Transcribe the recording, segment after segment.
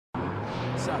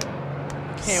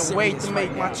Can't wait to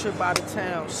make my trip out of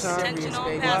town, son.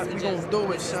 We gon'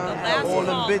 do it, son. All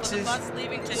them bitches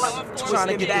trying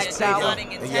to get this power.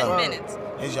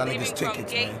 Here's y'all niggas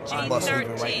tickets, man. I'm bus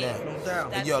leaving right now.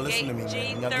 Hey, yo, listen to me,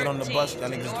 man. When y'all get on the bus, y'all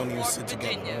niggas don't even sit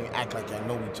together. Man. Act like y'all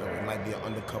know each other. It might be an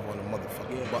undercover on the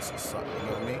motherfucking bus or something, you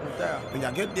know what I mean? When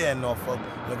y'all get there in Norfolk,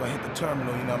 you're gonna hit the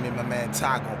terminal, you know what I mean? My man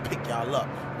Ty gonna pick y'all up,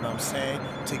 you know what I'm saying?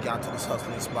 Take y'all to this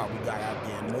hustling spot we got out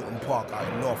there in Moulton Park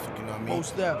out in Norfolk, you know what I mean?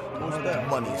 Most def. The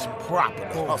money is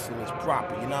proper, the hustle is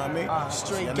proper, you know what I mean?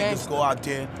 Straight y'all gangster. niggas go out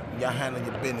there, y'all handle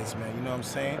your business, man, you know what I'm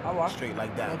saying? Straight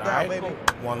like that, No alright? doubt, baby.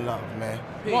 One love, man.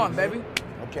 Come on, baby.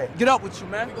 Okay. Get up with you,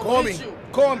 man. Call me.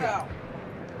 Call me.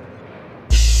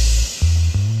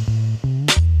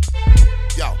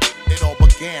 Yo, it all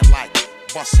began like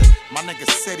bustin'. My nigga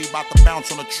said he about to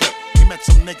bounce on a trip. He met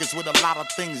some niggas with a lot of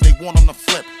things they want on the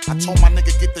flip. I told my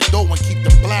nigga get the dough and keep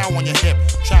the blow on your hip.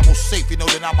 Travel safe, you know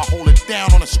that I'ma hold it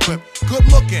down on the script. Good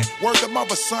looking, word to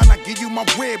mother, son, I give you my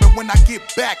rib. And when I get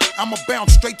back, I'ma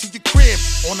bounce straight to your crib.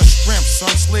 On the strength,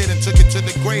 son, slid and took it to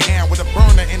the Greyhound with a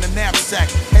burner in the knapsack.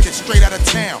 Headed straight out of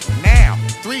town. Now,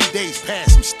 3 days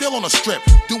past, I'm still on the strip.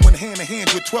 Doing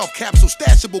hand-to-hands with 12 capsule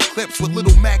stashable clips with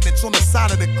little magnets on the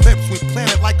side of the clips. We plan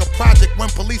it like a project. When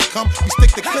police come, we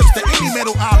stick the clips to any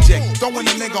metal object. Throwing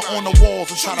a nigga on the walls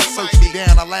and try to search me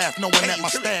down. I laugh knowing that my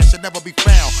stash should never be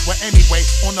found. Well, anyway,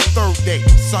 on the third day,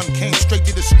 son came straight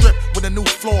to the strip with a new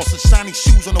floss and shiny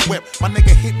shoes on the whip. My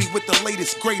nigga hit me with the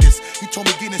latest, greatest. He told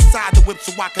me get inside the whip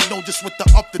so I could know just what the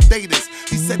up-to-date is.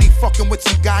 He said he fucking with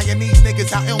some Guyanese niggas,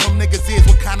 how ill them niggas is,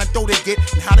 what kind of dough they get,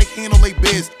 and how they handle they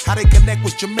biz. How they connect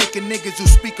with Jamaican niggas who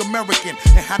speak American,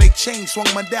 and how they chain swung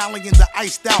medallions of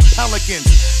iced out pelicans,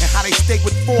 and how they stay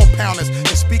with 4-pounders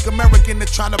and speak American. They're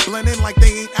trying to blend in like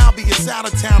they ain't obvious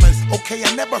out-of-towners. Okay,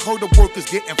 I never heard of workers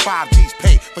getting 5 G's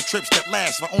pay for trips that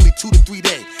last for only 2 to 3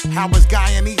 days. How is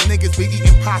Guyanese niggas be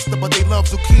eating pasta but they love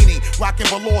zucchini, rocking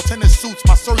velour tennis suits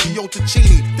by Sergio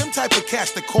Tacchini. Them type of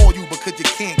cats that call you because you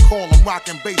can't call them,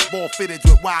 rocking baseball fitteds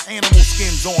with wild animal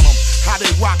skins on them. How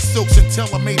they rock silks and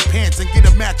tailor-made pants and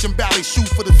get a matching ballet shoe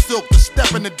for the silk to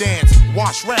step in the dance.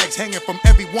 Wash rags hanging from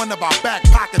every one of our back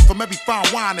pockets, from every fine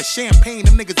wine to champagne.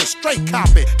 Them niggas are straight cop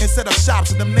it. Instead of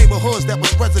shops in them neighborhoods that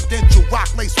was residential, rock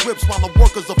lace whips while the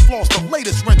workers are floss the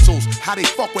latest rentals. How they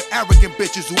fuck with arrogant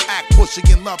bitches who act pushy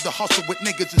and love to hustle with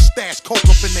niggas and stash coke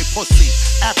up in they pussy.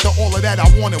 After all of that, I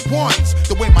wanted ones.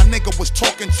 The way my nigga was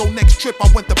talking, so next trip I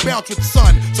went to bounce with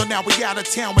son. So now we out of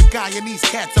town with Guyanese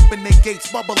cats up in their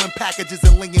gates, bubbling packages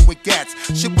and linking with gats.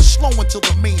 Shit was slow until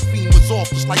the main fiend was off,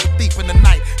 just like a thief in the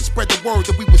night. And spread the word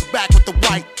that we was back with the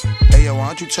white. Hey yo, why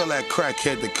don't you tell that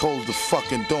crackhead to close the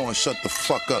fucking door and shut the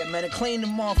fuck up? Yeah, man, clean the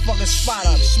motherfucking spot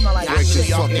up. Smell like Break shit.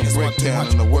 this fucking brick down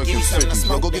in the working 50s.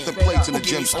 Yo, go get the plates in the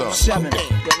gym stuff. 7.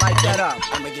 You light that up.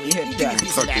 I'm gonna give you hit that.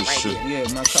 Cut this shit. Yeah,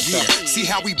 man, cut that. See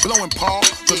how we blowing, Paul?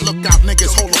 The lookout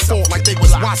niggas hold a fort like they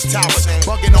was watchtowers.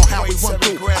 Bugging on how we run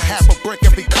through a half a brick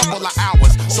every couple of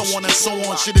hours. So on and so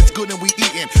on, shit is good and we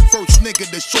eatin'. First nigga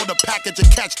to short a package and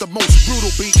catch the most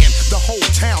brutal beating. The whole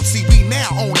town, see we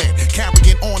now own it.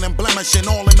 Carrying on and blemishing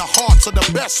all in the hearts of the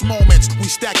best moments.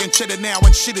 We stacking cheddar now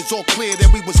and shit is all clear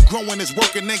that we was growing as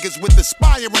working niggas with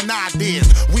aspiring ideas.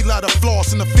 We love the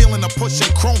floss and the feeling of pushing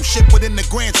chrome shit within the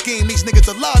grand scheme. These niggas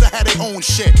are love to have their own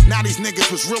shit. Now these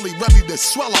niggas was really ready to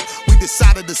swell up. We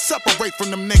decided to separate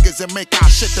from them niggas and make our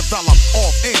shit develop.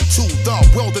 Off into the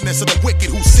wilderness of the wicked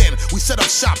who sin. We set up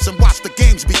shops and watch the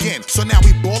games begin. So now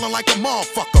we ballin' like a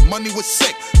motherfucker. Money was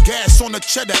sick. Gas on the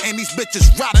cheddar and these bitches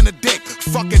riding the dick.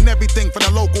 Fucking everything from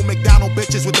the local McDonald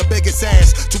bitches with the biggest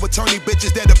ass to attorney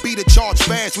bitches that'll beat a charge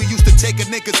fast. We used to take a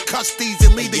nigga's custodies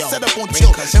and leave they set up on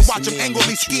tilt and watch them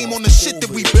angrily scheme on the shit that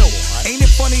we built. Ain't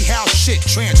it funny how shit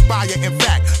transpire? In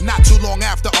fact, not too long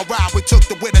after a ride, we took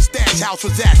to where the stash house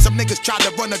was at. Some niggas tried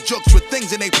to run the jokes with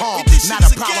things in they palm. Not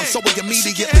a problem, so we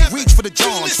immediately reached for the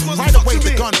Johns. Right away,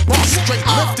 the gun bust straight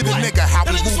lifted the nigga. How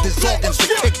we moved his organs to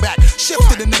kick back,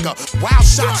 shifted the nigga. Wild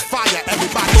shots fire,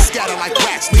 everybody scatter like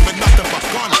rats, leaving nothing but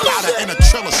gunpowder in a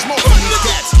trail of smoke from these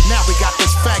cats. Now we got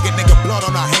this faggot nigga blood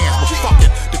on our hands, but fuck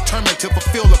it, determined to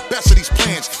fulfill the best of these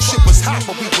plans. Shit was hot,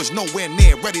 but we was nowhere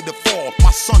near ready to fall.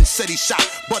 My son said he shot,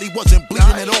 but he wasn't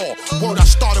bleeding at all. Word, I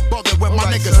started bugging when my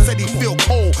nigga said he feel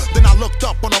cold. Then I looked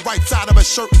up on the right side of his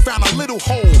shirt and found a little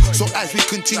hole. So as we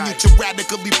continue to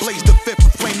radically blaze the fifth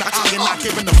and flame the iron, not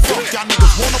giving a fuck, y'all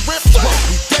niggas wanna rip? Well,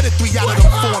 we dead at 3 out of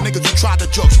them 4 niggas who tried to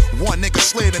jokes. One nigga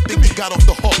slid and think he got off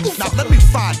the hook. Now let me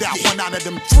find out, one out of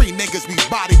them 3 niggas we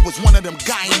bodied was one of them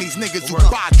Guyanese niggas who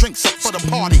buy drinks up for the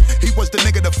party. He was the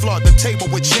nigga that flooded the table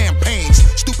with champagnes.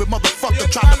 Stupid motherfucker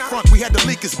tried to front, we had to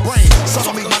leak his brain.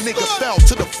 Suddenly my nigga fell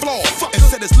to the floor and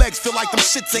said his legs feel like them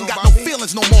shits ain't got no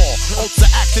feelings no more. Ultra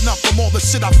acting up from all the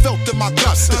shit I felt in my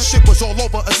guts. The shit was all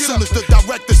over as soon as the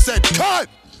director said, cut!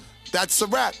 That's a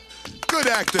wrap. Good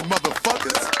acting,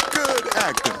 motherfuckers. Good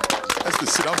acting. That's the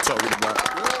shit I'm talking about.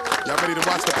 Y'all ready to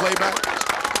watch the playback?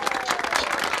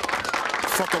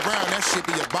 Fuck around, that shit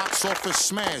be a box office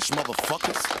smash,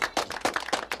 motherfuckers.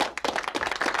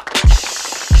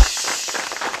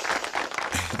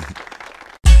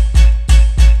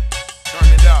 Turn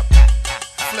it up.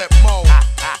 Flip mode.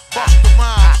 Busta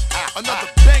Rhymes. Another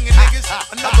banging niggas.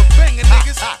 Another banging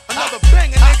niggas. Another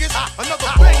banging niggas. Another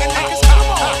banging niggas.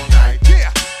 Come on. Yeah.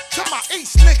 To my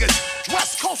East niggas.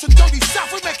 West Coast and dirty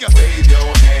South, we make you wave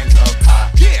your hands up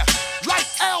high. Yeah. Light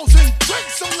L's and drink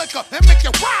some liquor and make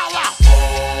you wild out.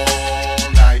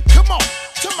 All night. Come on.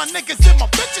 To my niggas and my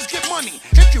bitches get money.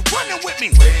 If you running with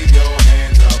me, wave your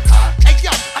hands up high. Hey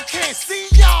yo, I can't see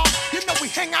y'all. You know we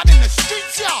hang out in the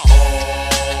streets, y'all.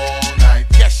 All night.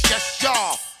 Yes, yes,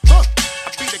 y'all. I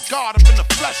be the God up in the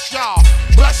flesh, y'all.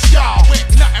 Bless y'all. With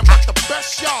nothing but the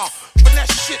best, y'all.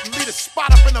 Finesse shit and leave the spot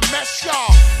up in a mess,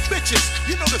 y'all. Bitches,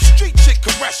 you know the street shit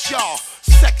caress y'all.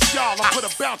 Sex y'all, I put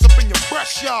a bounce up in your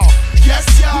breast, y'all. Yes,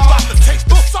 y'all. We about to taste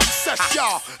the success,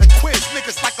 y'all. And quiz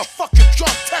niggas like a fucking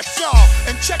drug test, y'all.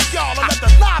 And check y'all and let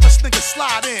the livest niggas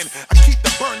slide in. I keep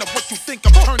the burn of what you think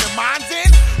I'm turning minds in.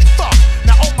 Fuck.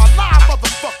 Now all my live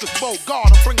motherfuckers, bow guard,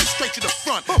 I'm bringing straight to the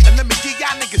front. And let me give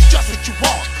y'all niggas just what you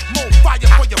want. More fire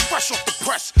for you fresh off the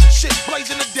press. Shit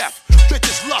blazing to death.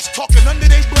 Bitches lust talking under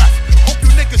their breath. Hope you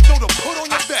niggas know to put on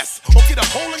your vest or get a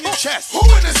hole in your chest. Who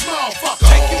in this motherfucker?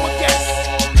 Take you a guess.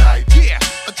 All night. Yeah,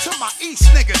 until my East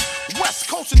niggas, West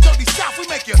Coast and dirty South, we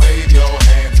make you wave your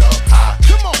hands up high.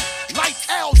 Come on, light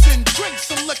L's and drink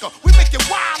some liquor. We make you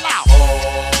wild out.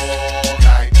 All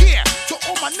night. Yeah, to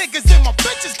all my niggas and my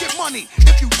bitches get money.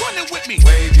 If you running with me,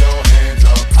 wave your hands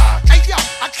up high. Hey yo,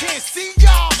 I can't see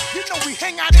y'all. You know we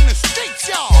hang out in the streets,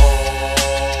 y'all.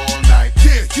 All night.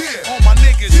 Yeah, yeah. All my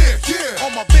niggas. Yeah, yeah.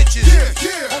 All my bitches. Yeah,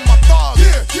 yeah. All my thugs.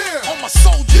 Yeah, yeah. All my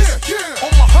soldiers. Yeah, yeah.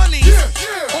 All my honeys. Yeah,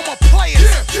 yeah. All my players.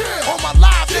 Yeah, yeah. All my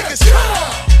live niggas.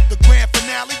 The grand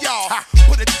finale, y'all.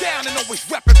 Put it down and always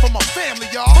reppin' for my family,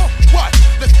 y'all. What?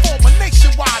 Let's form a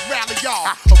nationwide rally,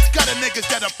 y'all. Of gutter niggas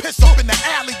that'll piss up in the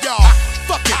alley, y'all.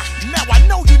 Fuck it. Now I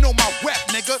know you know my rep,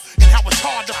 nigga, and how it's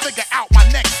hard to figure out my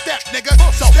next step, nigga.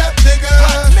 So step, nigga.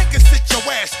 Niggas sit your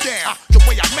ass down. The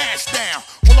way I mash down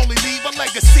will only leave a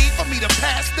legacy for me to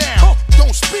pass down.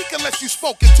 Don't speak unless you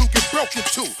spoken to, get broken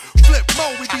to. Flip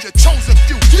mode, we be the chosen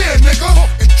few. Yeah, nigga.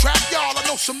 And trap y'all, I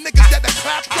know some niggas that'll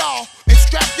clap y'all. And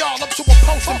strap y'all up to a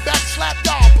post and back slap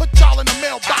y'all. Put y'all in the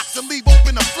mailbox and leave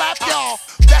open a flap y'all.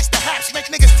 That's the haps, make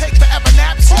niggas take forever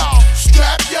naps, y'all.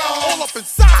 Strap y'all all up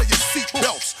inside of your seat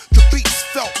belts. The beats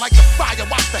felt like the fire,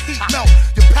 watch the heat melt.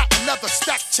 You pack another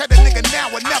stack, cheddar nigga now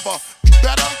or never.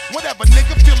 Better, whatever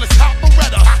nigga feel it's hot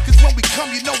Beretta. Cause when we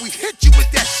come, you know we hit you with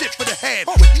that shit for the head.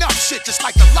 With enough shit, just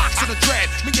like the locks in the dread.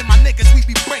 Me and my niggas, we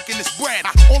be breaking this bread.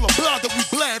 All the blood that we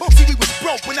bled. See, we was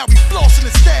broke, but now we flossing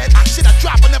instead. Shit I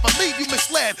drop, I never leave you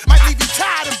misled. Might leave you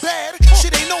tired and bad.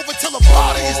 Shit ain't over till the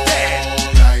party is dead.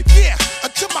 Yeah,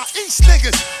 until my East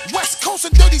niggas, West Coast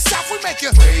and dirty South, we make you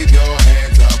wave your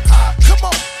hands up high. Come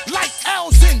on, light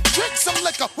L's and drink some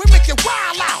liquor. We make you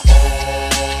wild out.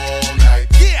 All night.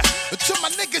 Yeah, until my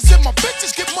niggas and my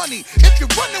bitches get money. If you're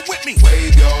running with me,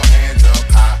 wave your hands up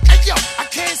high. Hey yo, I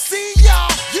can't see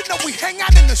y'all. You know we hang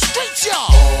out in the streets, y'all.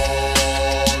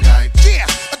 All night. Yeah,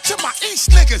 until my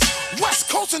East niggas, West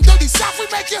Coast and dirty South, we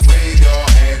make you wave your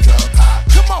hands up high.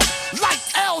 Come on, light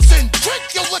L's and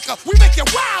drink your liquor. We make you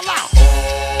wild out.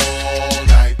 All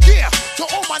night. Yeah, to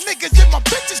all my niggas and my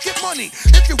bitches get money.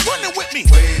 If you're running with me,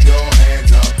 wave your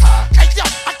hands up high. Hey yo,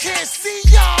 I can't see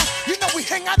y'all. You know we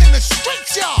hang out in the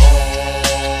streets, y'all.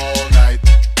 All night.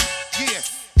 Yeah,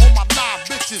 all my live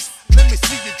bitches, let me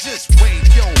see you just wave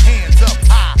your hands up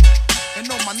high. And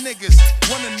all my niggas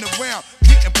running around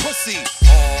getting pussy.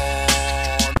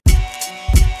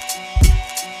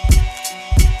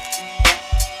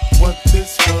 What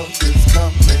this world is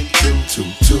coming to.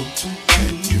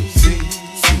 Can you see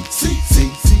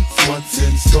what's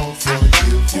in store for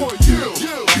you?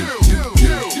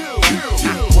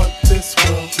 What this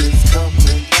world is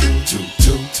coming to.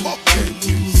 Can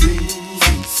you see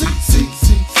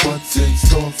what's in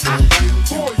store for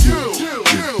you?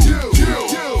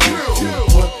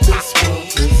 What this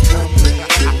world is coming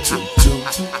to.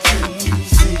 Can you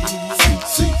see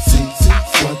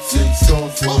what's in store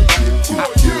for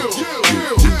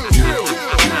you?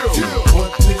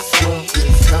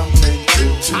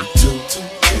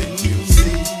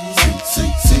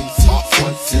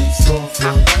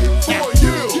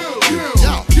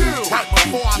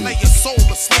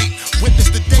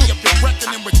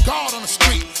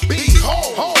 street.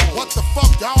 Behold, what the fuck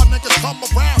y'all niggas come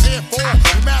around here for?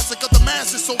 We massacre the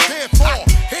masses, so therefore,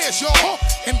 here's your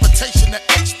invitation to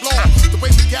explore the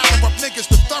way we gather up niggas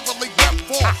to thoroughly rep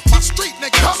for my street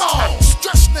niggas. Come on,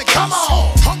 stress niggas. Come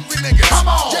on, hungry niggas.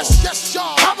 Come on, yes,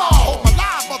 y'all. Come on, hold my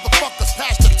live motherfuckers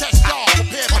past the test, y'all.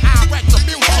 Prepare for our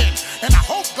retribution, and I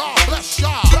hope God bless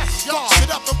y'all. Bless y'all.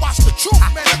 Sit up and watch the truth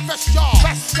manifest, y'all.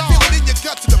 Feel it in your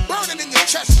gut to the burning in your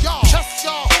chest, y'all.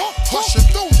 Pushing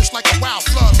through just like a wild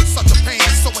flood with such a pain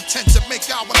that's so intense it make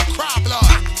y'all wanna cry blood.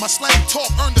 My slang talk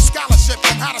earned a scholarship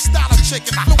from how to style a chick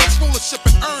and influence rulership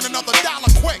and earn another dollar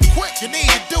quick. You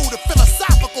need to do the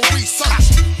philosophical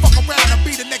research. Fuck around and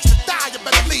be the next to die, you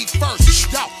better leave first.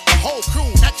 Yo, the whole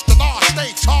crew extra large,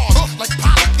 stay charged like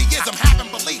polytheism, having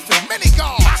belief in many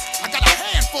gods. I got a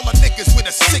handful of niggas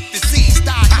with a sick disease,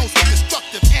 diagnosed with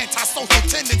destructive antisocial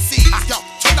tendencies. Yo,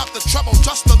 turn up the treble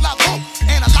just a level.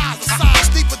 Analyze the signs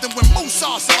deeper than when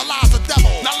Musa civilized the devil.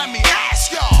 Now let me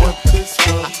ask y'all what this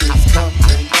world is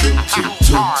coming to.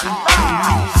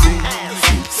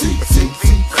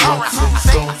 What's in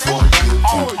store for you?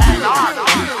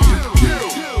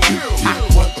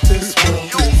 What this world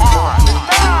is coming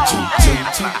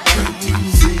to.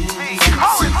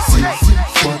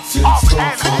 What's in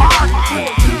store for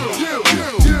you?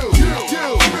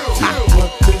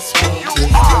 What this world is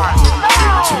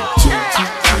coming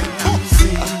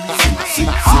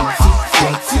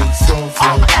what's in store for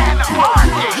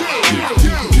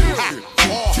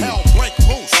all hell break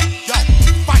loose. Yo,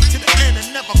 fight to the end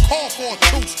and never call for a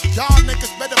truce. Y'all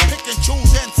niggas better pick and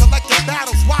choose and select your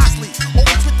battles wisely.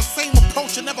 Always with the same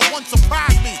approach and never once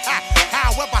surprise me.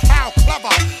 However, how clever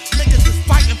niggas is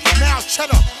fighting for now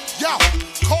cheddar. Yo,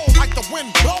 cold like the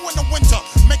wind blow in the winter.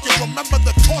 Make you remember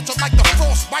the torture like the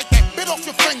frostbite that bit off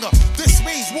your finger. This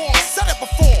means war, said it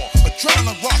before.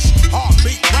 Adrenaline rush,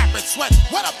 heartbeat, rapid sweat,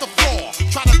 wet up the floor.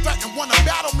 Try to threaten, wanna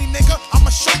battle me, nigga.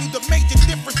 I'ma show you the major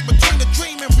difference between the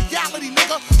dream and reality,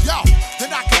 nigga. Yo,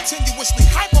 then I continuously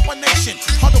hype up a nation.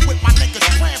 Huddle with my niggas,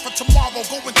 plan for tomorrow,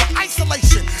 go into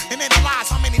isolation and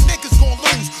analyze how many niggas gon'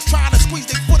 lose. Trying to squeeze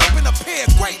their foot up in a pair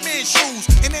of great men's shoes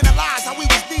and analyze how we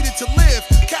was needed to live.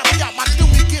 Carry out my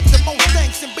duty, give the most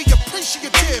thanks and be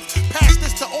appreciative. Pass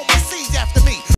this to all